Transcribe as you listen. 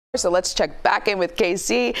So let's check back in with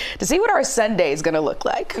KC to see what our Sunday is going to look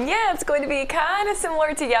like. Yeah, it's going to be kind of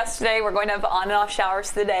similar to yesterday. We're going to have on and off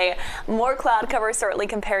showers today. More cloud cover certainly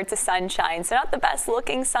compared to sunshine. So not the best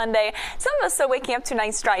looking Sunday. Some of us are waking up to a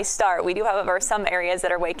nice dry start. We do, however, some areas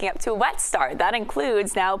that are waking up to a wet start. That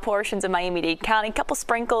includes now portions of Miami-Dade County, a couple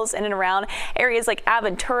sprinkles in and around areas like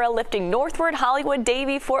Aventura, lifting northward, Hollywood,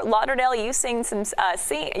 Davie, Fort Lauderdale. You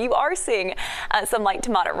are seeing some light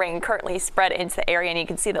to moderate rain currently spread into the area, and you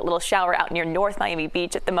can see that little shower out near North Miami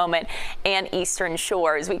Beach at the moment and eastern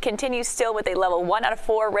shores. We continue still with a level 1 out of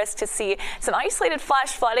 4 risk to see some isolated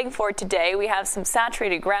flash flooding for today. We have some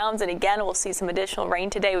saturated grounds, and again, we'll see some additional rain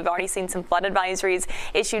today. We've already seen some flood advisories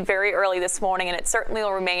issued very early this morning, and it certainly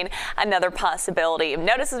will remain another possibility.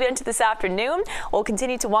 Notice as we enter this afternoon, we'll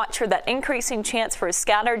continue to watch for that increasing chance for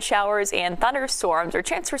scattered showers and thunderstorms, or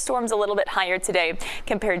chance for storms a little bit higher today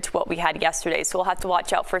compared to what we had yesterday. So we'll have to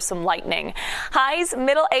watch out for some lightning. Highs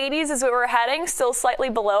middle 80s is where we're heading, still slightly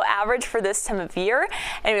below average for this time of year,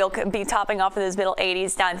 and we'll be topping off in those middle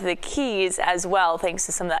 80s down to the Keys as well, thanks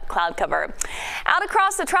to some of that cloud cover. Out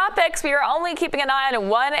across the tropics, we are only keeping an eye on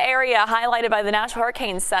one area highlighted by the National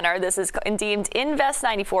Hurricane Center. This is deemed Invest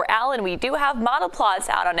 94 Allen. We do have model plots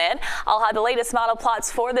out on it. I'll have the latest model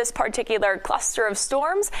plots for this particular cluster of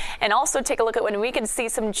storms, and also take a look at when we can see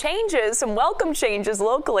some changes, some welcome changes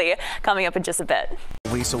locally, coming up in just a bit.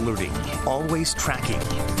 Always alerting, always tracking.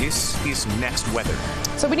 This is Next Weather.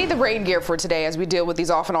 So we need the rain gear for today as we deal with these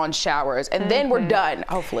off and on showers, and then we're done,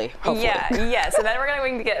 hopefully. Yeah. So then we're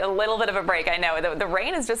going to get a little bit of a break. I know the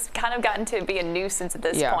rain has just kind of gotten to be a nuisance at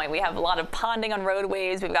this point. We have a lot of ponding on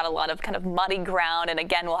roadways. We've got a lot of kind of muddy ground, and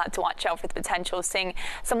again, we'll have to watch out for the potential of seeing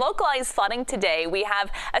some localized flooding today. We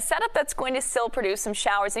have a setup that's going to still produce some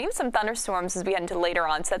showers and even some thunderstorms as we head into later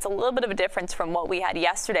on. So that's a little bit of a difference from what we had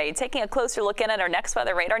yesterday. Taking a closer look in at our Next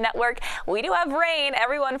Weather radar network, we do have rain.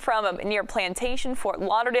 Everyone from near Plantation, Fort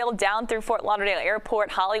Lauderdale, down through Fort Lauderdale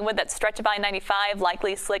Airport, Hollywood, that stretch of I-95,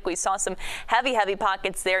 likely slick. We saw some heavy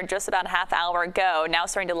pockets there just about a half hour ago. Now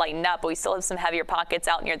starting to lighten up, but we still have some heavier pockets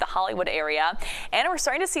out near the Hollywood area. And we're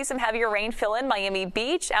starting to see some heavier rain fill in Miami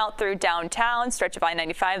Beach, out through downtown, stretch of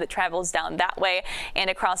I-95 that travels down that way, and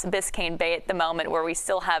across Biscayne Bay at the moment, where we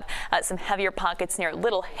still have some heavier pockets near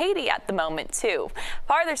Little Haiti at the moment too.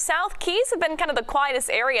 Farther south, Keys have been kind of the quietest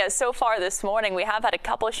area so far this morning. We have had a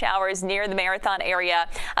couple of showers near the Marathon area,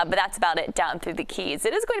 but that's about it down through the Keys.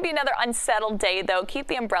 It is going to be another unsettled day, though. Keep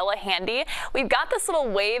the umbrella handy. We've got this little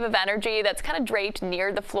wave of energy that's kind of draped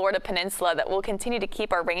near the Florida Peninsula that will continue to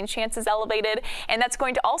keep our rain chances elevated, and that's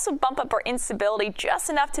going to also bump up our instability just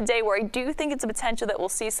enough today where I do think it's a potential that we'll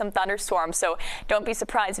see some thunderstorms. So don't be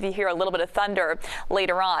surprised if you hear a little bit of thunder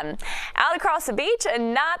later on. Out across the beach,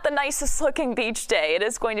 and not the nicest looking beach day. It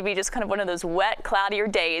is going to be just kind of one of those wet, cloudier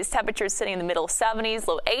days. Temperatures sitting in the middle 70s,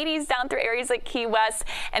 low 80s down through areas like Key West,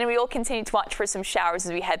 and we will continue to watch for some showers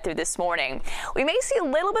as we head through this morning. We may see a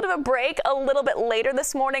little bit of a break a little bit later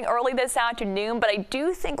this morning, early this afternoon, but I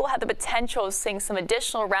do think we'll have the potential of seeing some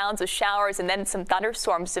additional rounds of showers and then some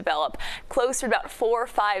thunderstorms develop closer to about 4,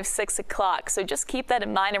 5, 6 o'clock. So just keep that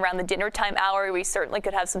in mind around the dinner time hour. We certainly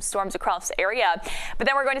could have some storms across the area, but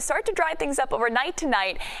then we're going to start to dry things up overnight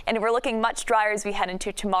tonight, and we're looking much drier as we head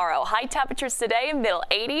into tomorrow. High temperatures today, middle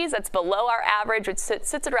 80s. That's below our average, which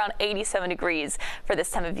sits at around 87 degrees for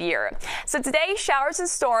this time of year. So today, showers and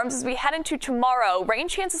storms. As we head into tomorrow, rain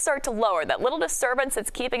chances start to lower. That little disturbance that's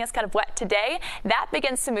keeping us kind of wet today, that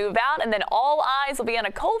begins to move out, and then all eyes will be on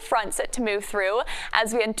a cold front set to move through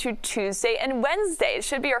as we enter Tuesday and Wednesday. It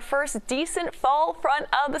should be our first decent fall front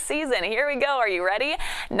of the season. Here we go. Are you ready?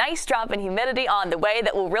 Nice drop in humidity on the way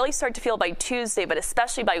that will really start to feel by Tuesday, but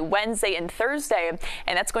especially by Wednesday and Thursday,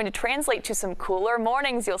 and that's going to translate to some cooler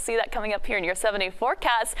mornings. You'll see that coming up here in your 7-day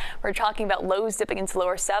forecast. We're talking about lows dipping into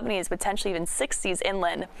lower 70s, potentially even 60s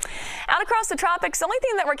inland. Out across the tropics, the only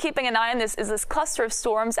thing that we're keeping an eye on is this cluster of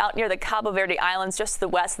storms out near the Cabo Verde Islands, just to the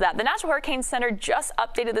west of that. The National Hurricane Center just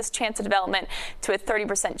updated this chance of development to a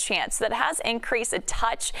 30% chance. So that has increased a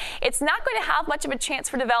touch. It's not going to have much of a chance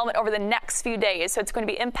for development over the next few days, so it's going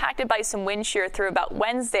to be impacted by some wind shear through about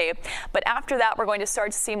Wednesday. But after that, we're going to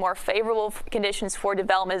start to see more favorable conditions for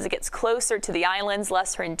development as it gets closer to the islands,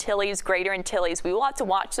 Lesser Antilles, Greater Antilles. We will have to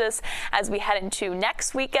watch this as we head into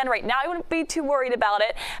next weekend. Right now, I wouldn't be too worried about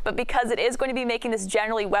it, but because it is going to be making this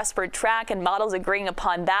generally westward track and models agreeing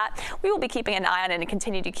upon that, we will be keeping an eye on it and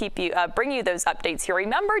continue to keep you bring you those updates here.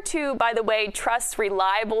 Remember to, by the way, trust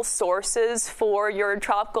reliable sources for your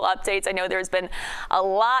tropical updates. I know there's been a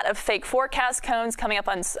lot of fake forecast cones coming up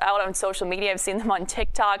out on social media. I've seen them on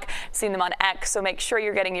TikTok, seen them on X, so make sure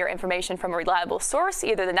you're getting your information from a reliable source,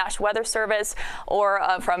 either the National Weather Service or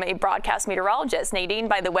from a broadcast meteorologist meteorologist. Nadine,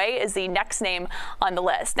 by the way, is the next name on the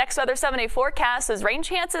list. Next weather 7-day forecast says rain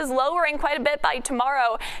chances lowering quite a bit by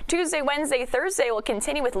tomorrow. Tuesday, Wednesday, Thursday will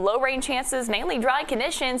continue with low rain chances, mainly dry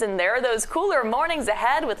conditions, and there are those cooler mornings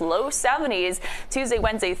ahead with low 70s. Tuesday,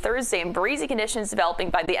 Wednesday, Thursday, and breezy conditions developing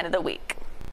by the end of the week.